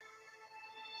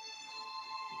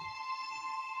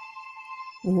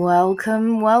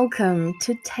Welcome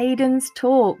to Tayden's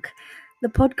Talk, the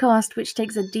podcast which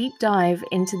takes a deep dive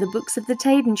into the books of the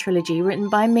Tayden trilogy written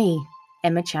by me,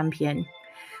 Emma Champion.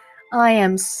 I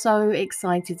am so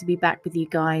excited to be back with you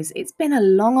guys. It's been a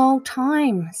long old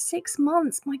time, 6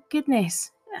 months, my goodness.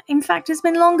 In fact, it's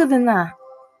been longer than that.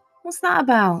 What's that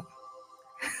about?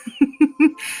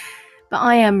 But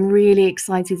I am really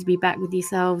excited to be back with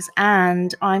yourselves,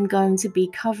 and I'm going to be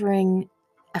covering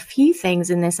a few things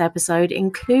in this episode,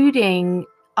 including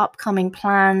upcoming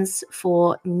plans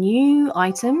for new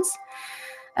items,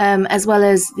 as well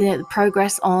as the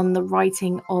progress on the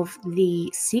writing of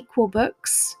the sequel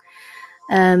books,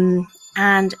 and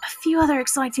a few other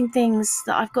exciting things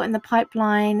that I've got in the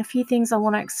pipeline, a few things I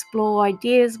want to explore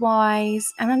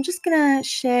ideas-wise, and I'm just going to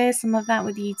share some of that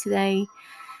with you today,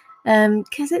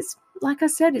 because it's, like I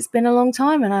said, it's been a long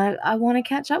time and I want to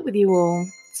catch up with you all.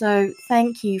 So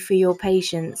thank you for your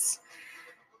patience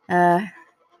in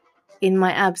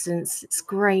my absence. It's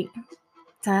great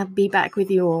to be back with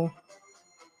you all.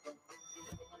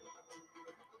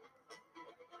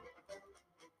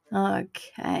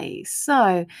 Okay,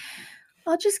 so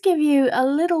I'll just give you a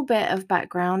little bit of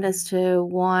background as to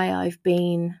why I've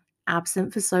been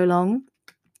absent for so long.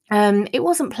 It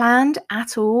wasn't planned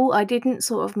at all. I didn't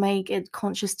sort of make a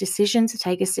conscious decision to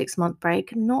take a 6-month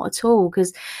break, not at all,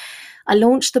 because I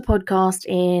launched the podcast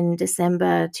in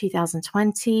December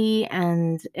 2020,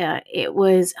 and I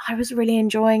was really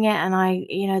enjoying it, and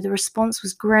the response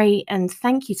was great. And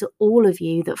thank you to all of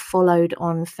you that followed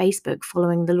on Facebook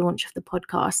following the launch of the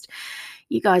podcast.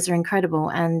 You guys are incredible,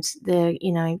 and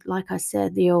like I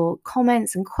said, your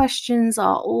comments and questions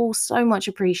are all so much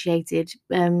appreciated.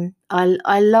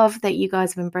 I love that you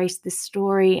guys have embraced this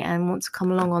story and want to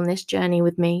come along on this journey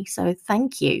with me. So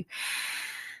thank you.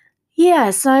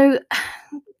 Yeah, so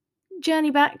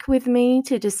journey back with me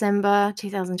to December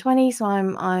 2020. So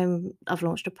I've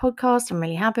launched a podcast. I'm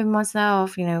really happy with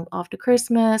myself. After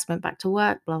Christmas, went back to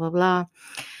work, blah blah blah.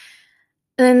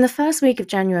 And then the first week of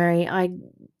January, I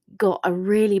got a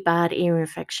really bad ear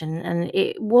infection, and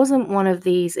it wasn't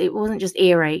just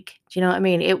earache. Do you know what I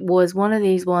mean? It was one of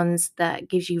these ones that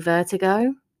gives you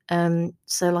vertigo.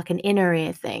 So like an inner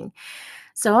ear thing.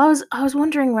 So I was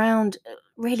wandering around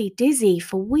really dizzy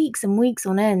for weeks and weeks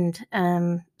on end.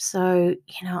 So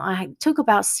I took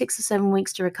about 6 or 7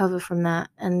 weeks to recover from that,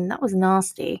 and that was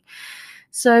nasty.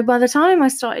 So by the time I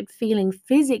started feeling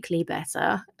physically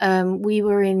better, we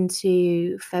were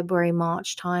into February,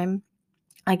 March time,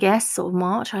 I guess, sort of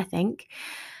March, I think.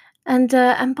 And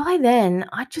by then,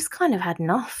 I just kind of had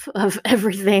enough of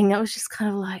everything. I was just kind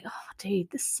of like, oh,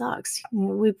 dude, this sucks.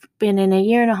 We've been in a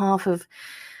year and a half of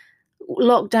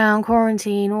lockdown,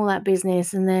 quarantine, all that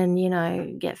business, and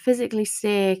then, get physically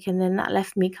sick. And then that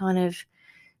left me kind of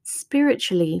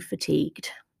spiritually fatigued.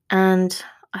 And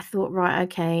I thought, right,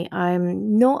 okay,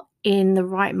 I'm not in the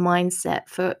right mindset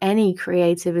for any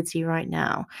creativity right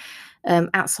now,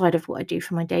 outside of what I do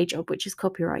for my day job, which is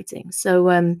copywriting. So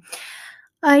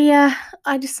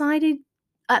I decided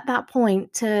at that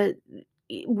point to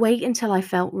wait until I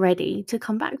felt ready to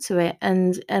come back to it,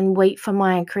 and wait for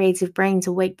my creative brain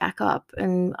to wake back up.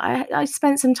 And I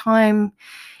spent some time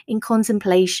in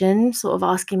contemplation, sort of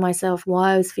asking myself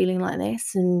why I was feeling like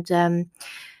this. And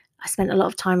I spent a lot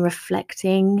of time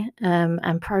reflecting,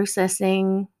 and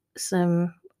processing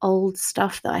some old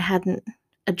stuff that I hadn't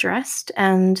addressed.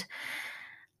 And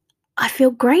I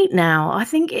feel great now. I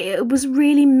think it was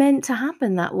really meant to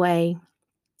happen that way.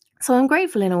 So I'm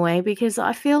grateful in a way, because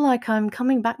I feel like I'm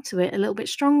coming back to it a little bit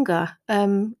stronger.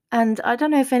 And I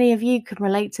don't know if any of you can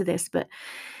relate to this, but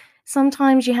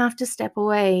sometimes you have to step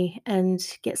away and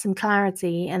get some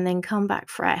clarity and then come back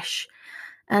fresh.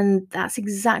 And that's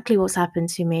exactly what's happened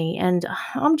to me. And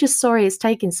I'm just sorry it's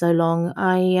taken so long.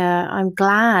 I'm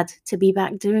glad to be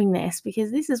back doing this,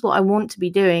 because this is what I want to be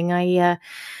doing.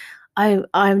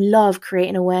 I love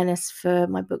creating awareness for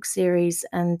my book series,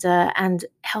 and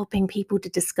helping people to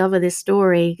discover this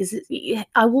story, because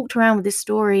I walked around with this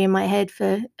story in my head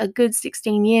for a good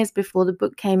 16 years before the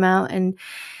book came out. And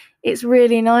it's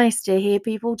really nice to hear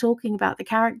people talking about the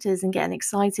characters and getting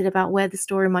excited about where the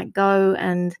story might go.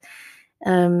 And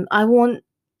I want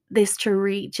this to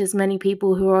reach as many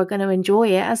people who are going to enjoy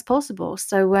it as possible.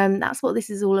 So that's what this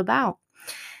is all about.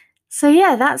 So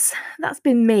yeah, that's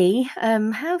been me.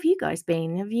 How have you guys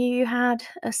been? Have you had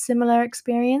a similar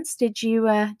experience? Did you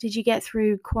get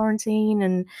through quarantine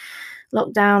and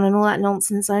lockdown and all that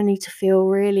nonsense only to feel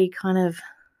really kind of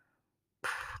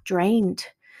drained?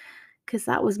 Because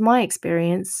that was my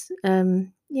experience.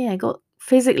 Got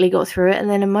physically got through it, and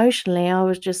then emotionally I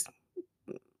was just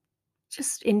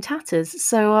in tatters.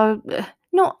 So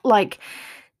not like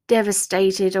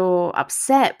devastated or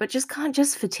upset, but just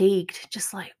fatigued,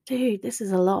 just like, dude, this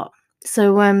is a lot.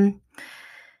 So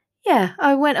yeah,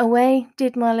 I went away,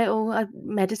 I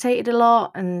meditated a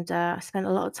lot, and I spent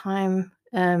a lot of time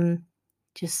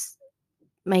just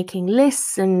making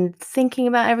lists and thinking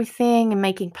about everything and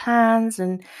making plans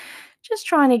and just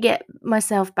trying to get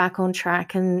myself back on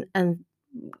track and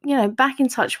back in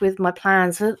touch with my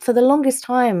plans. For the longest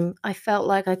time, I felt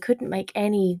like I couldn't make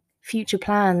any future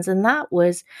plans, and that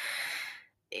was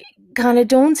kind of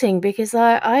daunting because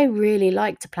I really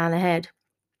like to plan ahead.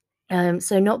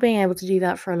 So not being able to do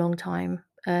that for a long time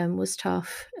was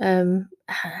tough. And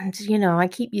I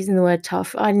keep using the word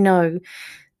tough. I know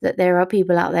that there are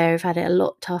people out there who've had it a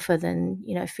lot tougher than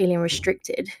feeling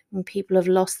restricted, and people have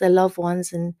lost their loved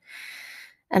ones and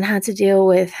had to deal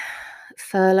with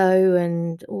furlough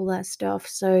and all that stuff.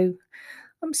 So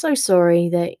I'm so sorry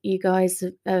that you guys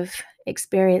have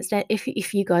experienced it.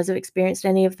 If you guys have experienced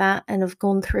any of that and have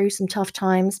gone through some tough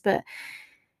times, but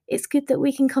it's good that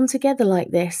we can come together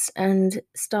like this and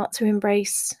start to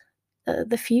embrace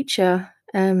the future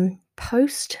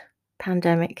post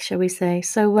pandemic, shall we say.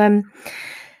 So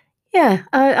yeah,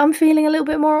 I'm feeling a little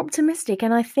bit more optimistic,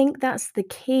 and I think that's the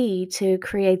key to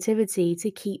creativity,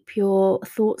 to keep your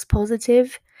thoughts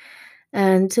positive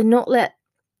and to not let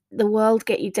the world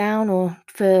get you down or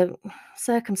for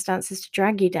circumstances to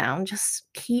drag you down. Just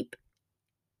keep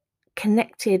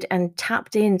connected and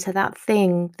tapped into that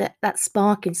thing, that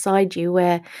spark inside you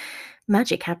where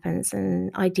magic happens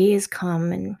and ideas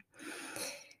come, and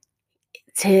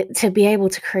to be able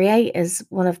to create is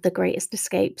one of the greatest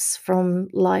escapes from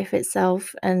life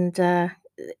itself. And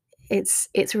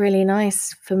it's really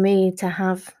nice for me to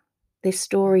have this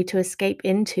story to escape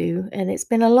into, and it's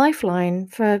been a lifeline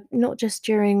for not just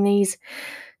during these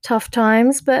tough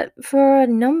times, but for a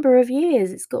number of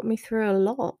years. It's got me through a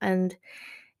lot, and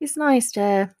it's nice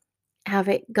to have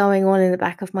it going on in the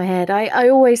back of my head. I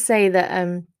always say that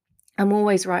I'm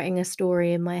always writing a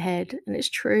story in my head, and it's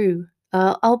true.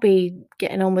 I'll be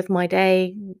getting on with my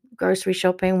day, grocery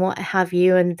shopping, what have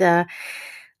you, and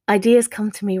ideas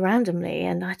come to me randomly,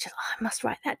 and I must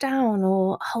write that down,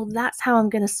 or that's how I'm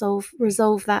going to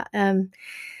resolve that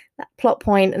plot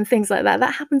point and things like that.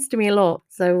 That happens to me a lot.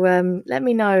 So let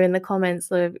me know in the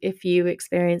comments of if you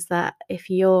experience that, if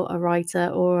you're a writer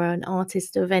or an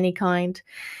artist of any kind,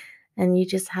 and you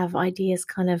just have ideas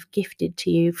kind of gifted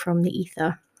to you from the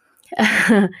ether.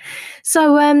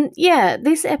 So yeah,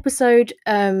 this episode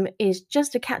is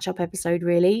just a catch-up episode,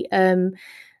 really.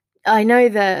 I know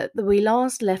that we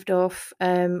last left off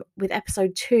with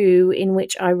episode 2, in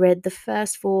which I read the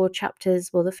first 4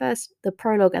 chapters, well, the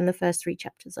prologue and the first 3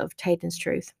 chapters of Taden's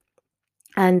Truth.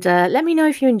 And let me know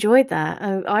if you enjoyed that.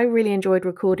 I really enjoyed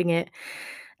recording it.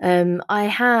 I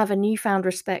have a newfound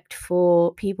respect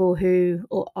for people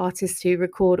or artists who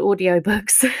record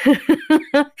audiobooks.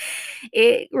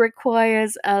 It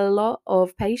requires a lot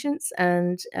of patience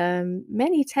and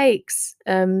many takes.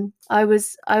 I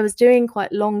was doing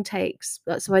quite long takes,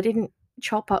 so I didn't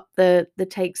chop up the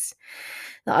takes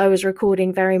that I was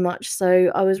recording very much.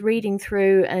 So I was reading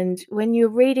through, and when you're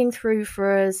reading through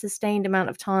for a sustained amount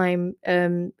of time,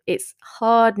 it's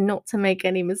hard not to make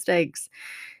any mistakes.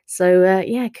 So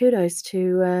yeah, kudos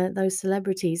to those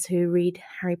celebrities who read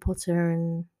Harry Potter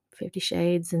and 50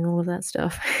 Shades and all of that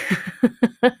stuff.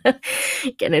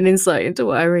 Getting an insight into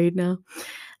what I read now.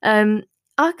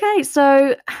 Okay,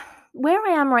 so where I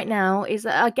am right now is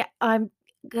that I'm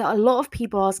got a lot of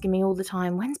people asking me all the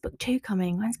time, when's book 2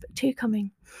 coming? When's book 2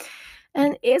 coming?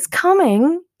 And it's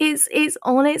coming. It's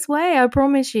on its way, I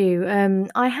promise you.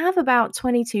 I have about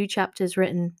 22 chapters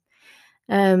written.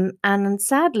 And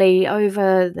sadly,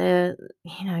 over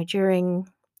during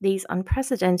these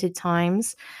unprecedented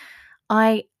times,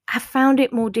 I have found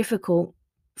it more difficult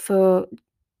for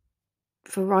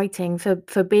writing,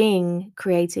 for being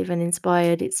creative and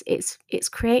inspired. It's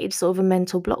created sort of a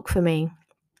mental block for me.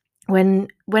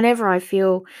 Whenever I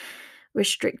feel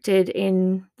restricted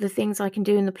in the things I can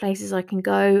do and the places I can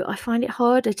go, I find it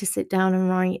harder to sit down and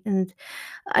write. And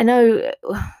I know,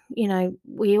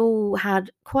 we all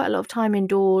had quite a lot of time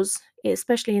indoors,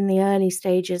 especially in the early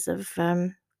stages of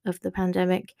the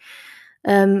pandemic.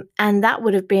 And that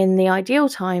would have been the ideal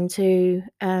time to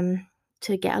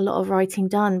get a lot of writing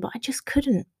done, but I just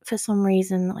couldn't for some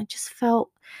reason. I just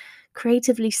felt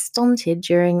creatively stunted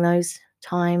during those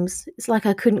times. It's like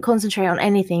I couldn't concentrate on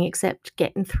anything except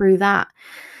getting through that.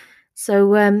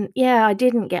 So yeah, I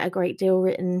didn't get a great deal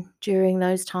written during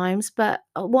those times, but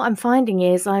what I'm finding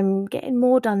is I'm getting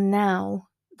more done now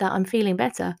that I'm feeling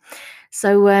better.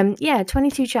 So,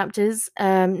 22 chapters,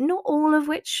 not all of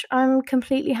which I'm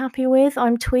completely happy with.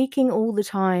 I'm tweaking all the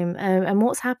time. And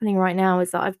what's happening right now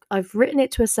is that I've written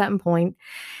it to a certain point,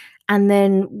 and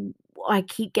then I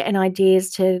keep getting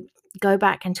ideas to go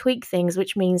back and tweak things,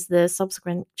 which means the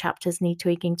subsequent chapters need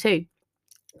tweaking too.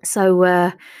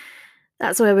 So,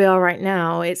 that's where we are right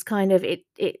now. It's kind of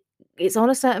it's on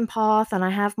a certain path, and I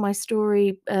have my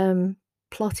story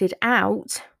plotted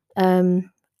out. And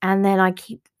then I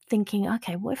keep thinking,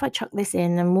 okay, what if I chuck this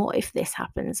in, and what if this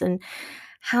happens, and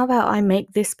how about I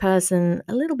make this person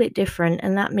a little bit different?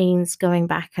 And that means going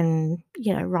back and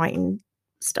writing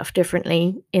stuff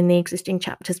differently in the existing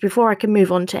chapters before I can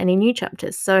move on to any new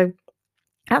chapters. So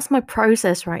that's my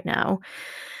process right now.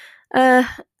 Uh,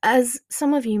 as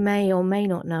some of you may or may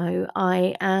not know,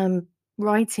 I am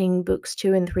writing books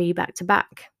 2 and 3 back to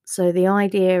back. So the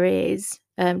idea is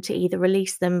to either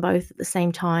release them both at the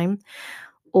same time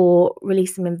or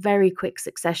release them in very quick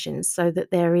succession so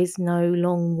that there is no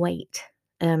long wait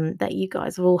that you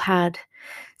guys have all had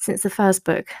since the first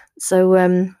book. So,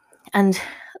 and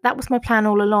that was my plan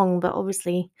all along, but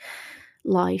obviously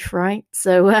life, right?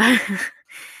 So,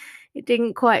 it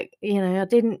didn't quite, I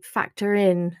didn't factor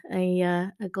in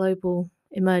a global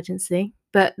emergency,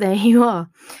 but there you are.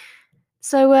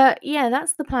 So,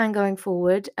 that's the plan going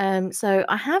forward. So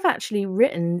I have actually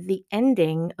written the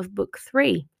ending of book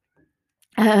 3.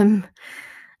 And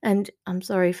I'm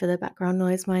sorry for the background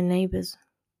noise. My neighbour's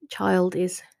child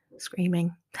is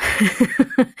screaming.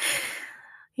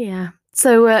 Yeah.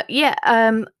 So,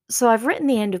 so I've written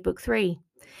the end of book 3,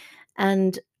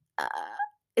 and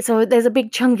so there's a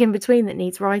big chunk in between that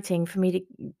needs writing for me to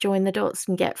join the dots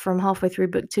and get from halfway through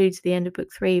book 2 to the end of book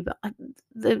 3. But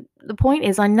the point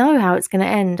is, I know how it's going to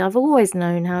end. I've always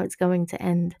known how it's going to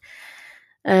end.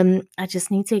 I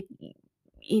just need to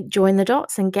join the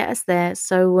dots and get us there.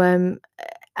 So,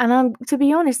 and to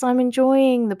be honest, I'm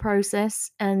enjoying the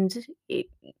process, and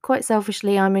quite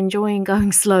selfishly, I'm enjoying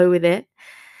going slow with it.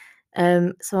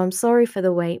 So I'm sorry for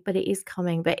the wait, but it is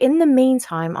coming. But in the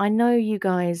meantime, I know you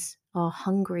guys are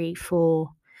hungry for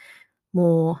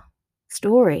more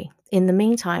story in the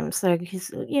meantime. So,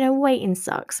 because waiting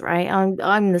sucks, right?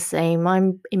 I'm the same.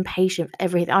 I'm impatient for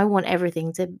everything. I want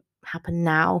everything to happen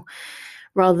now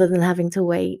rather than having to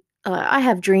wait. I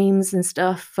have dreams and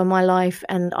stuff for my life,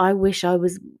 and I wish I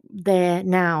was there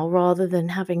now rather than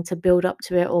having to build up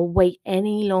to it or wait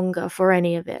any longer for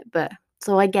any of it. But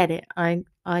so I get it.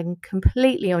 I'm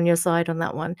completely on your side on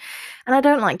that one. And I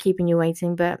don't like keeping you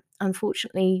waiting, but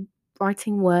unfortunately,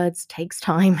 writing words takes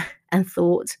time and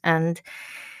thought, and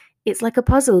it's like a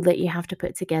puzzle that you have to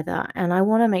put together, and I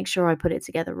want to make sure I put it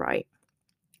together right.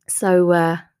 So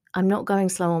I'm not going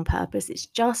slow on purpose. It's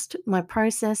just my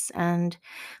process and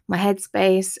my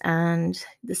headspace and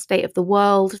the state of the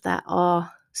world that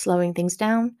are slowing things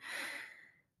down.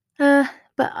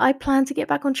 But I plan to get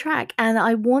back on track, and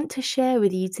I want to share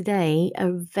with you today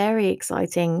a very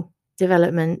exciting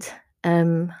development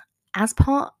as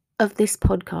part of this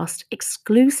podcast,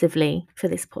 exclusively for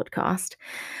this podcast.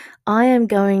 I am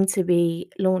going to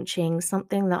be launching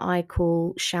something that I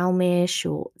call Shalmir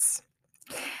Shorts.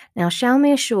 Now,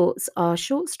 Shalmir Shorts are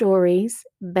short stories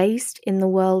based in the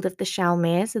world of the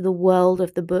Shalmir, so the world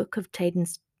of the book of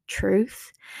Taden's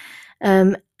Truth.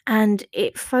 And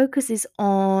it focuses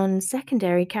on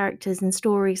secondary characters and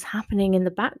stories happening in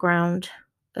the background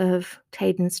of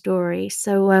Taden's story.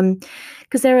 So,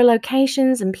 because there are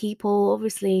locations and people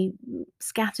obviously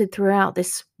scattered throughout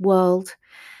this world,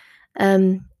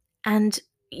 and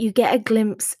you get a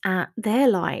glimpse at their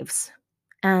lives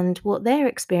and what they're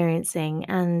experiencing,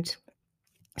 and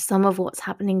some of what's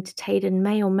happening to Taden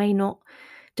may or may not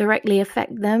directly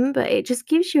affect them, but it just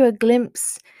gives you a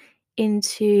glimpse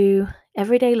into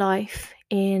everyday life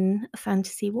in a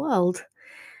fantasy world.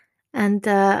 And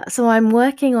so I'm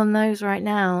working on those right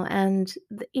now, and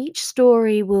each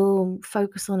story will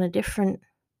focus on a different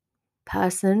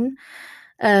person,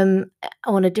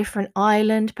 on a different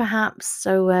island perhaps.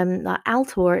 So like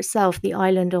Altor itself, the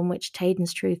island on which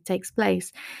Taden's Truth takes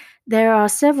place, there are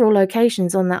several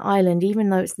locations on that island, even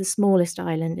though it's the smallest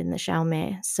island in the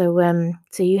Shalmir. So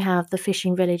you have the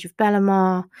fishing village of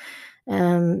Bellamar,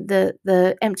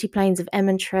 the empty plains of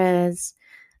Ementrez,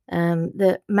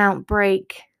 the Mount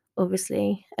Break,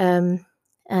 obviously, and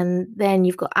then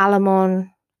you've got Alamon,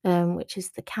 which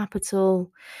is the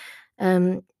capital.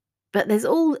 But there's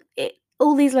all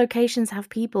these locations have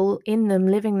people in them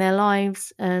living their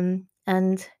lives, and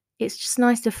it's just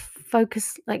nice to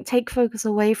take focus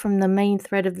away from the main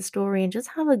thread of the story and just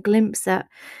have a glimpse at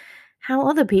how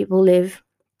other people live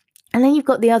And then you've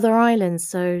got the other islands.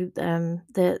 So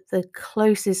the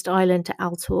closest island to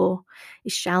Altor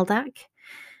is Shaldak.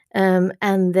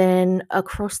 And then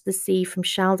across the sea from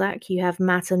Shaldak, you have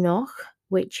Matanoch,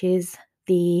 which is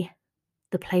the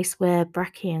place where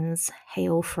Brachians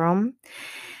hail from.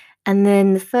 And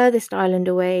then the furthest island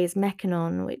away is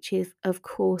Mekanon, which is, of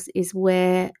course, is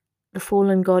where the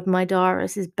fallen god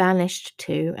Mydaros is banished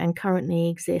to and currently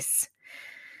exists.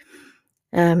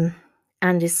 And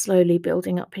is slowly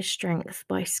building up his strength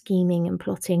by scheming and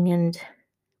plotting and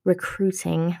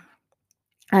recruiting.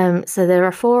 So there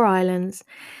are 4 islands,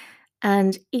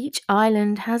 and each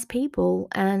island has people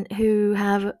and who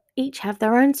each have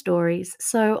their own stories.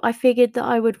 So I figured that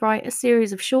I would write a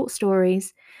series of short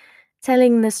stories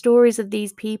telling the stories of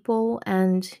these people,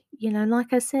 and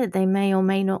like I said, they may or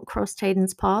may not cross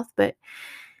Taden's path, but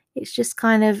it's just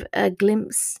kind of a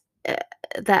glimpse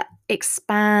that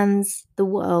expands the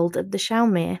world of the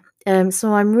Shalmir.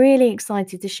 So I'm really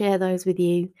excited to share those with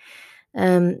you.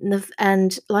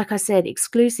 And like I said,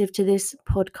 exclusive to this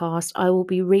podcast, I will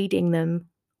be reading them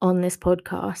on this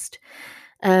podcast.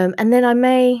 And then I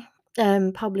may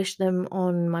publish them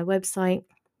on my website.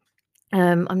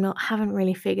 Haven't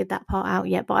really figured that part out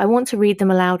yet, but I want to read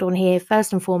them aloud on here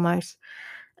first and foremost.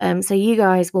 So you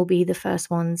guys will be the first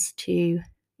ones to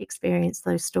experience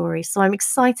those stories. So I'm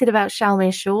excited about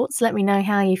Shalmir Shorts. Let me know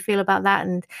how you feel about that,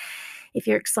 and if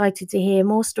you're excited to hear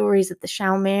more stories of the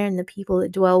Shalmir and the people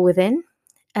that dwell within.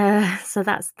 So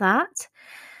that's that.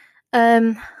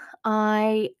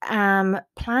 I am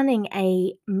planning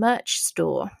a merch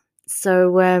store.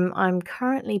 So I'm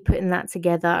currently putting that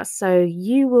together. So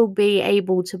you will be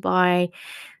able to buy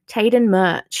Taden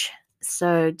merch.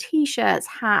 So t-shirts,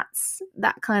 hats,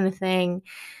 that kind of thing.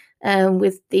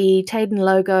 With the Taden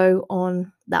logo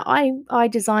on that. I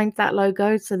designed that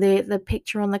logo. So the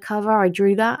picture on the cover, I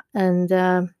drew that. And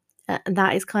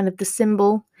that is kind of the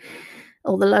symbol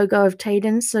or the logo of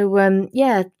Taden. So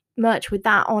yeah, merch with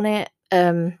that on it.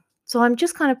 So I'm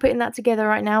just kind of putting that together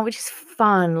right now, which is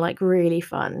fun, like really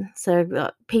fun.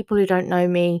 So people who don't know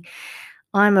me,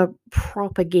 I'm a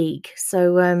proper geek.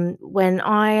 So when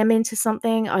I am into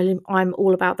something, I'm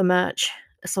all about the merch.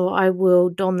 So I will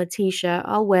don the t-shirt,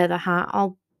 I'll wear the hat,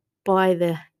 I'll buy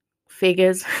the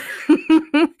figures.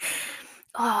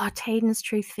 Oh, Taden's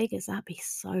Truth figures, that'd be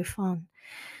so fun.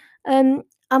 I'm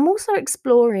also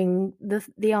exploring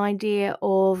the idea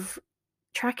of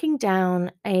tracking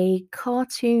down a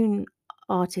cartoon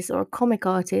artist or a comic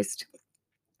artist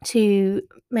to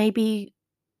maybe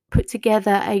put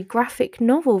together a graphic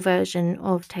novel version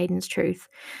of Taden's Truth,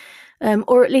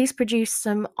 or at least produce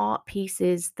some art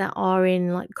pieces that are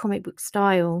in like comic book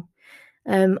style.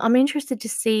 I'm interested to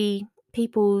see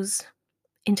people's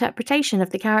interpretation of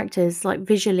the characters, like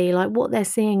visually, like what they're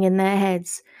seeing in their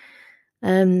heads.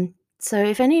 So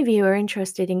if any of you are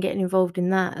interested in getting involved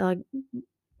in that, like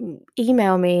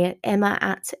email me at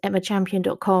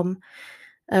emma@emmachampion.com,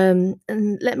 and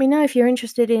let me know if you're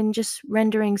interested in just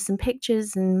rendering some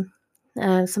pictures and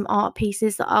some art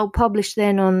pieces that I'll publish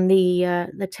then on the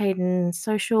Taden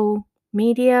social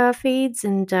media feeds,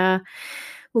 and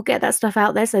we'll get that stuff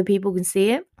out there so people can see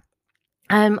it.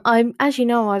 As you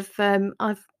know, I've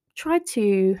tried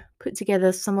to put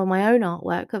together some of my own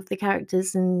artwork of the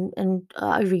characters, and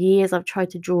over years I've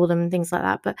tried to draw them and things like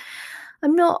that. But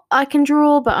I can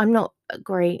draw, but I'm not a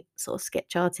great sort of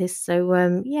sketch artist. So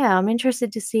yeah, I'm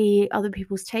interested to see other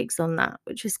people's takes on that,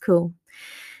 which is cool.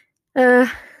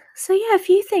 So yeah, a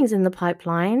few things in the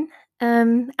pipeline.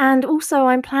 And also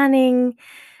I'm planning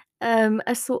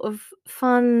a sort of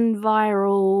fun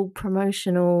viral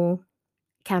promotional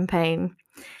campaign,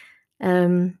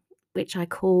 which I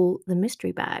call the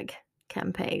Mystery Bag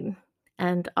campaign.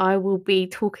 And I will be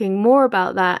talking more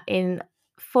about that in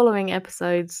following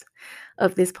episodes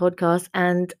of this podcast.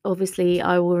 And obviously,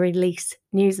 I will release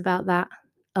news about that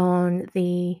on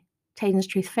the Taden's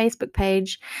Truth Facebook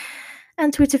page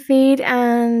and Twitter feed.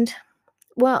 And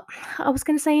well, I was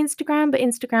going to say Instagram, but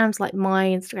Instagram's like my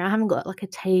Instagram. I haven't got like a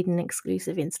Taden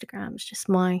exclusive Instagram. It's just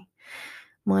my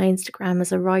Instagram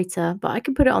as a writer, but I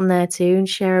can put it on there too and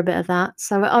share a bit of that.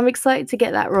 So I'm excited to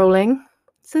get that rolling.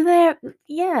 So there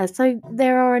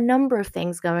are a number of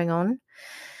things going on.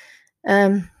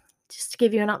 Just to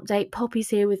give you an update, Poppy's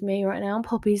here with me right now.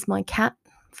 Poppy's my cat,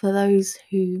 for those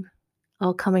who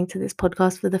are coming to this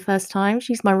podcast for the first time.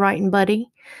 She's my writing buddy.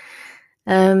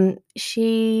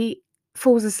 She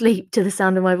falls asleep to the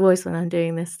sound of my voice when I'm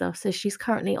doing this stuff. So she's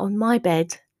currently on my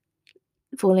bed,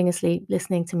 falling asleep,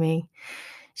 listening to me.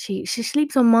 She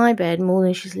sleeps on my bed more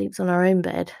than she sleeps on her own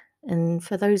bed. And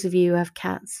for those of you who have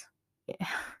cats, yeah,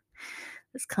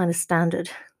 it's kind of standard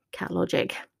cat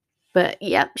logic. But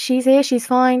yep, she's here. She's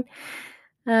fine.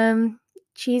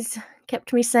 She's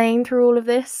kept me sane through all of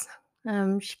this.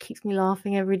 She keeps me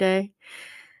laughing every day.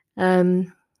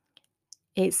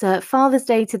 It's Father's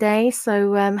Day today,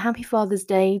 so happy Father's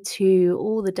Day to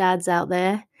all the dads out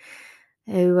there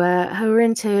who are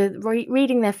into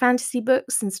reading their fantasy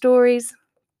books and stories.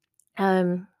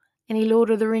 Any Lord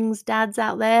of the Rings dads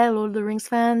out there, Lord of the Rings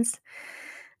fans?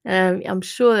 I'm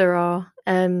sure there are.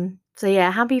 So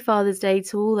yeah, happy Father's Day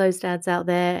to all those dads out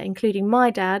there, including my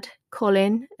dad,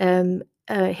 Colin,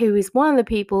 who is one of the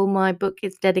people my book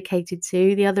is dedicated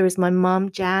to. The other is my mum,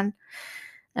 Jan.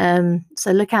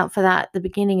 So look out for that at the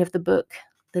beginning of the book,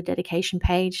 the dedication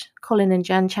page. Colin and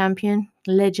Jan Champion,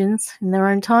 legends in their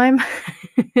own time.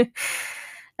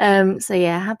 So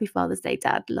yeah, happy Father's Day,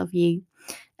 Dad. Love you.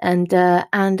 And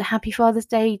happy Father's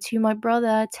Day to my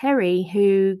brother Terry,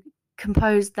 who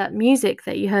composed that music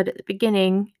that you heard at the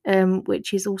beginning,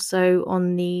 which is also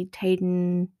on the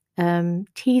Tayden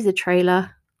teaser trailer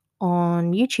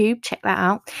on YouTube. Check that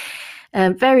out.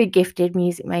 Very gifted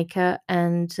music maker,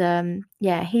 and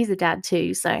yeah, he's a dad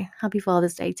too. So happy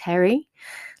Father's Day, Terry.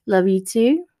 Love you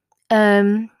too.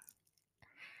 And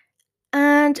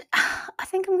I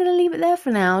think I'm going to leave it there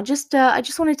for now. I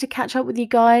just wanted to catch up with you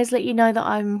guys, let you know that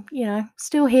I'm,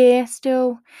 still here,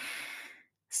 still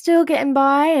getting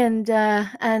by,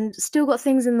 and still got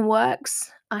things in the works.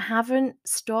 I haven't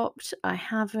stopped. I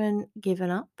haven't given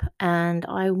up, and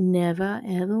I never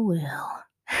ever will.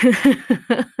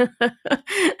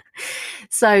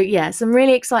 So yeah, some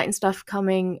really exciting stuff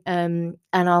coming, and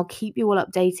I'll keep you all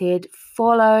updated.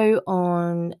 Follow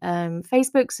on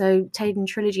Facebook, so Tayden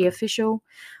Trilogy Official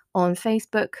on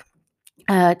Facebook,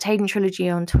 Tayden Trilogy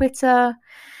on Twitter.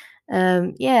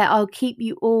 Yeah, I'll keep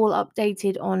you all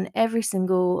updated on every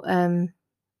single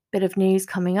bit of news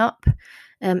coming up,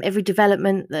 every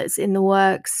development that's in the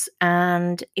works,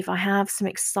 and if I have some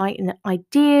exciting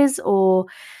ideas or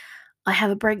I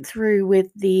have a breakthrough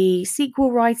with the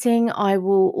sequel writing, I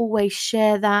will always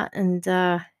share that, and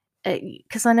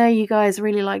because I know you guys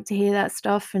really like to hear that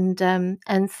stuff, and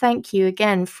thank you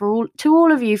again to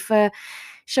all of you for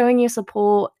showing your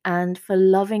support and for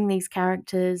loving these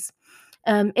characters.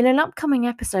 In an upcoming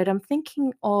episode, I'm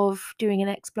thinking of doing an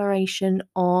exploration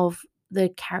of the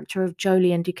character of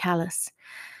Jolyon Ducalis.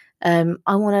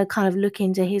 I want to kind of look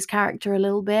into his character a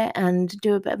little bit and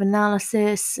do a bit of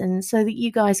analysis, and so that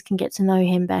you guys can get to know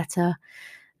him better.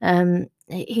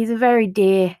 He's a very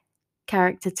dear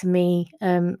character to me.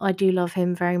 I do love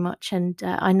him very much, and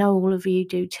I know all of you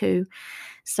do too.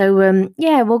 So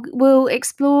yeah, we'll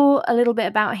explore a little bit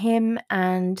about him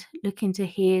and look into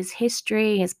his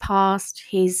history, his past,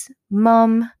 his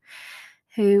mum,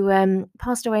 who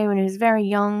passed away when he was very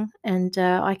young, and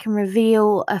I can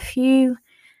reveal a few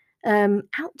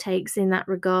outtakes in that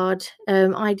regard,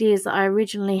 ideas that I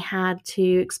originally had to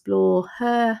explore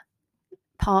her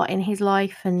part in his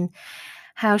life and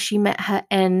how she met her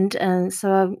end. And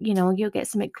so, you'll get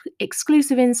some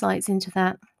exclusive insights into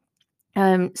that.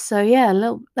 So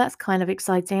yeah, that's kind of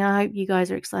exciting. I hope you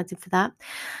guys are excited for that.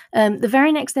 The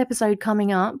very next episode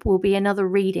coming up will be another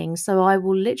reading. So I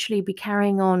will literally be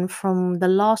carrying on from the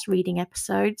last reading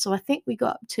episode. So I think we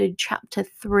got up to chapter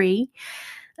 3.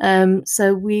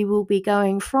 So we will be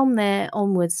going from there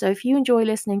onwards. So if you enjoy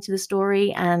listening to the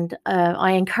story, and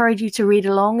I encourage you to read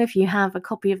along if you have a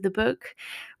copy of the book,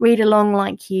 read along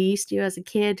like you used to as a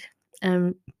kid,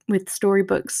 with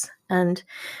storybooks. And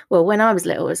well, when I was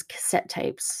little, it was cassette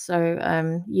tapes.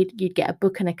 So you'd get a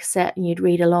book and a cassette, and you'd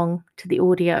read along to the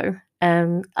audio.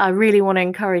 I really want to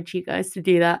encourage you guys to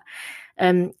do that,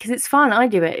 because it's fun. I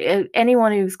do it.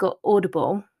 Anyone who's got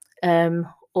Audible,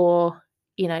 or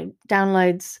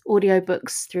downloads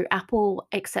audiobooks through Apple,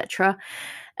 etc.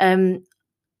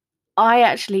 I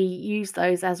actually use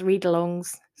those as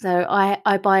read-alongs. So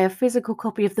I buy a physical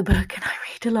copy of the book and I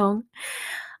read along.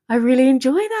 I really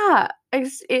enjoy that.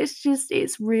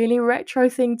 It's really retro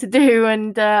thing to do,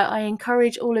 and I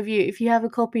encourage all of you, if you have a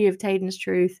copy of Tayden's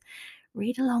Truth,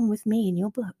 read along with me in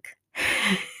your book.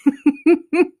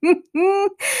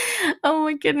 Oh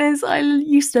my goodness, I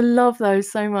used to love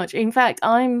those so much. In fact,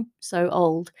 I'm so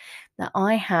old that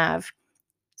I have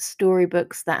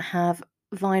storybooks that have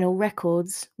vinyl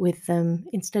records with them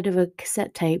instead of a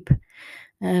cassette tape.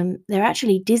 They're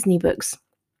actually Disney books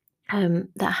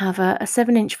that have a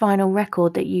 7-inch vinyl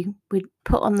record that you would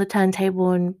put on the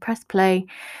turntable and press play,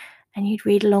 and you'd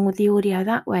read along with the audio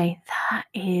that way. That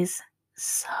is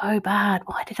so bad.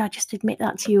 Why did I just admit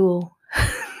that to you all?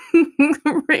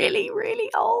 Really,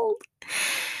 really old.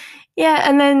 Yeah,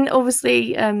 and then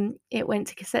obviously it went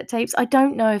to cassette tapes. I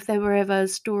don't know if there were ever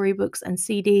storybooks and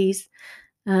CDs.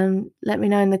 Let me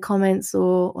know in the comments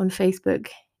or on Facebook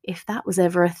if that was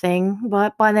ever a thing.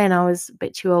 By then I was a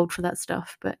bit too old for that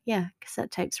stuff, but yeah,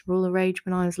 cassette tapes were all the rage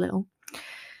when I was little.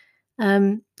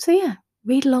 So yeah,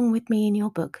 read along with me in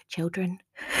your book, children.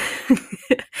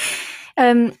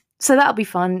 So that'll be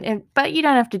fun. But you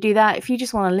don't have to do that. If you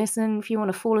just want to listen, if you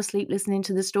want to fall asleep listening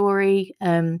to the story,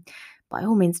 by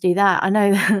all means do that. I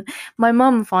know that my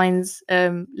mum finds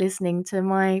listening to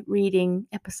my reading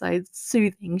episodes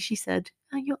soothing. She said,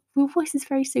 "Oh, your voice is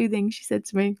very soothing," she said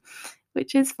to me,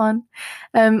 which is fun.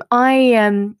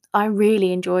 I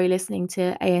really enjoy listening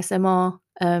to ASMR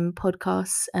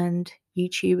podcasts and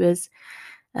YouTubers.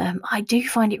 I do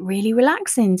find it really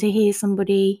relaxing to hear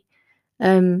somebody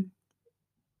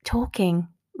talking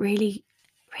really,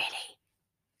 really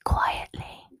quietly.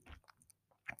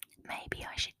 Maybe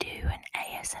I should do an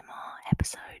ASMR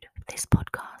episode of this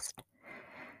podcast.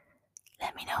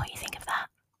 Let me know what you think of that.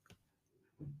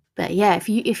 But yeah,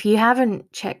 if you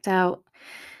haven't checked out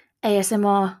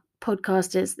ASMR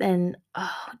podcasters, then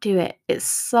do it. It's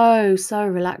so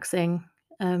relaxing.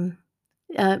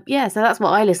 Yeah, so that's what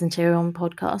I listen to on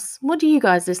podcasts. What do you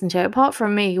guys listen to apart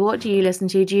from me? What do you listen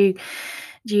to? Do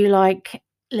you like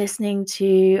listening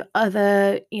to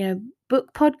other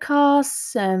book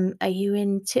podcasts? Are you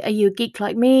a geek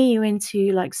like me? Are you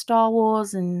into like Star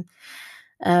Wars and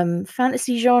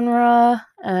fantasy genre?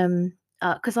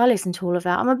 Because I listen to all of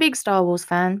that. I'm a big Star Wars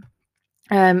fan.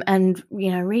 And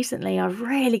recently I've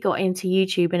really got into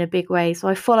YouTube in a big way. So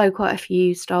I follow quite a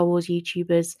few Star Wars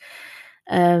YouTubers.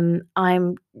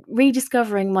 I'm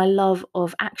rediscovering my love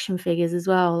of action figures as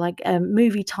well, like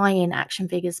movie tie-in action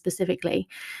figures specifically.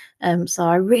 So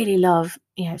I really love,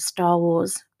 Star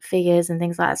Wars figures and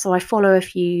things like that. So I follow a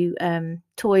few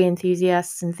toy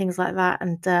enthusiasts and things like that.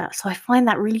 And so I find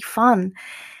that really fun.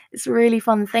 It's a really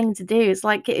fun thing to do. It's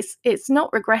like it's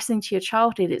not regressing to your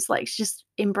childhood. It's like it's just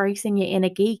embracing your inner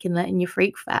geek and letting your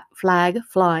freak flag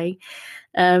fly.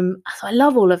 So I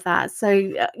love all of that. So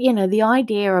the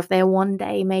idea of there one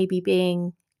day maybe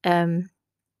being Taden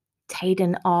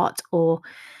art or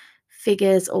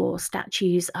figures or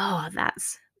statues. Oh,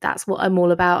 that's what I'm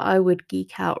all about. I would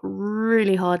geek out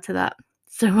really hard to that.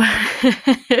 So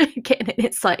getting it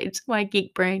excited to my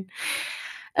geek brain.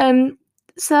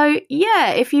 So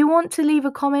yeah, if you want to leave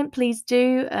a comment, please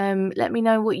do. Let me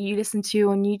know what you listen to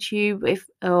on YouTube,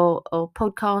 or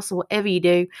podcasts or whatever you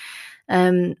do.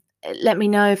 Let me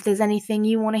know if there's anything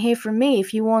you want to hear from me.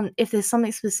 If there's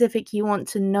something specific you want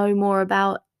to know more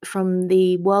about from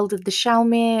the world of the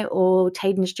Shalmir or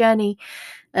Taden's journey,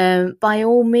 by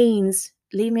all means,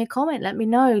 leave me a comment. Let me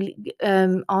know.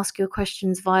 Ask your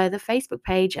questions via the Facebook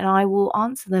page, and I will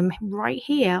answer them right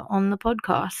here on the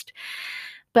podcast.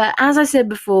 But as I said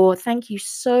before, thank you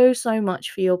so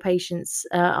much for your patience.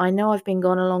 I know I've been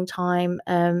gone a long time,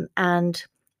 and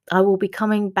I will be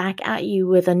coming back at you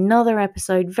with another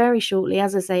episode very shortly.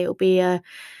 As I say, it'll be a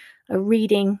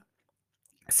reading.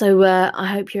 So I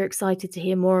hope you're excited to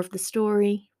hear more of the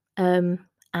story. And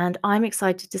I'm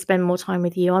excited to spend more time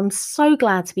with you. I'm so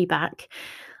glad to be back.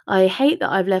 I hate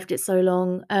that I've left it so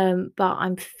long, but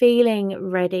I'm feeling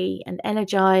ready and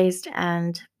energized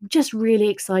and just really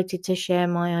excited to share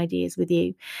my ideas with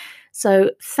you. So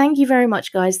thank you very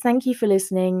much, guys. Thank you for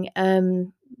listening.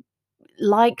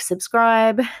 Like,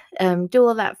 subscribe, do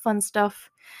all that fun stuff.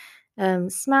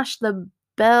 Smash the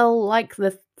bell, like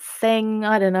the thing.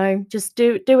 I don't know. Just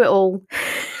do it all.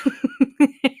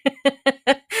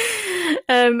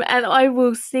 And I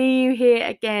will see you here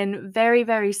again very,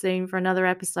 very soon for another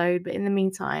episode. But in the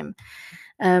meantime,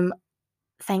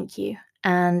 thank you.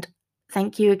 And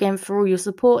thank you again for all your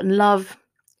support and love.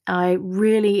 I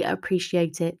really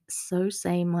appreciate it. So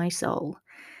say my soul.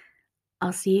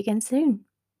 I'll see you again soon.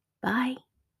 Bye.